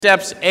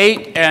steps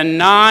 8 and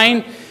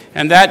 9,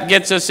 and that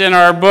gets us in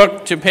our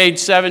book to page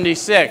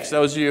 76,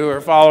 those of you who are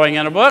following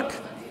in a book.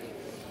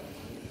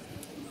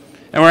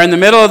 And we're in the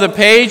middle of the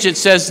page. It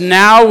says,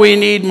 now we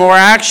need more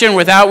action,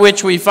 without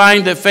which we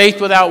find that faith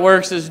without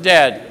works is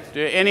dead.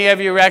 Do any of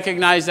you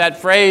recognize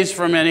that phrase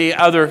from any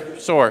other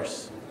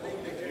source?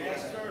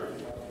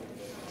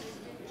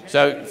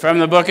 So, from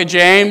the book of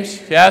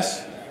James,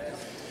 yes?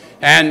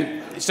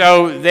 And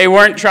so they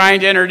weren't trying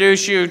to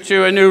introduce you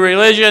to a new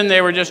religion. They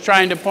were just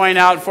trying to point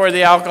out for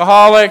the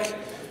alcoholic,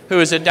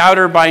 who is a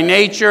doubter by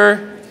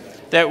nature,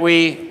 that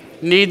we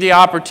need the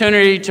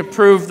opportunity to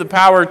prove the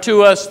power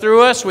to us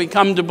through us. We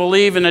come to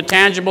believe in a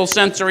tangible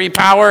sensory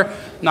power,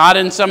 not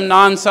in some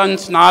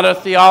nonsense, not a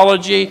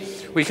theology.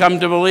 We come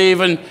to believe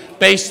in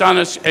based on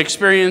an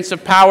experience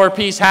of power,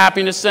 peace,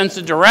 happiness, sense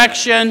of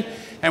direction,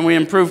 and we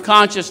improve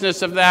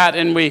consciousness of that,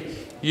 and we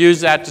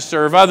use that to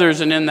serve others,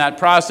 and in that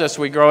process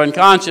we grow in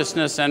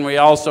consciousness, and we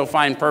also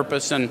find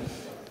purpose in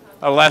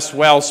a less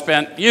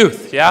well-spent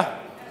youth, yeah?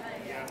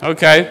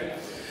 Okay.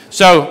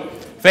 So,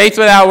 faith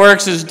without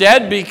works is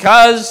dead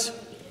because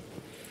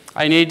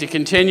I need to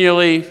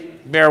continually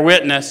bear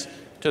witness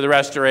to the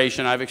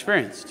restoration I've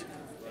experienced.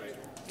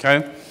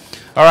 Okay?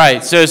 All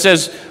right, so it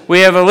says, we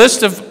have a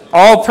list of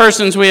all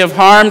persons we have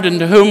harmed and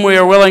to whom we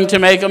are willing to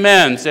make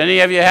amends. Any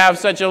of you have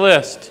such a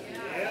list?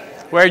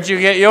 Where'd you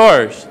get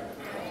yours?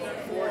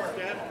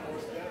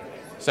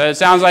 So it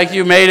sounds like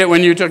you made it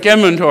when you took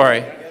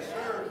inventory.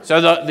 So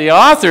the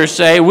authors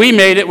say we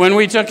made it when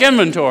we took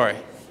inventory.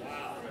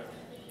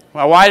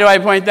 Well, why do I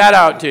point that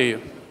out to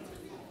you?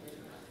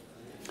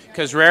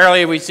 Because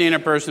rarely have we seen a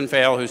person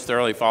fail who's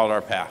thoroughly followed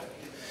our path.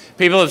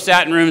 People have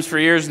sat in rooms for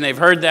years and they've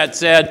heard that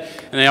said,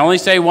 and they only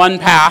say one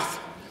path.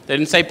 They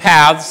didn't say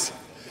paths.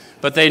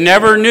 But they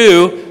never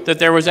knew that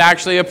there was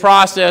actually a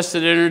process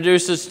that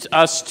introduces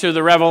us to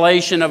the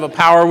revelation of a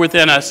power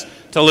within us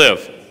to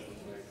live.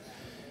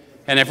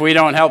 And if we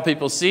don't help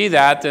people see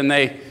that, then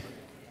they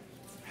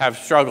have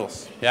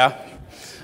struggles, yeah?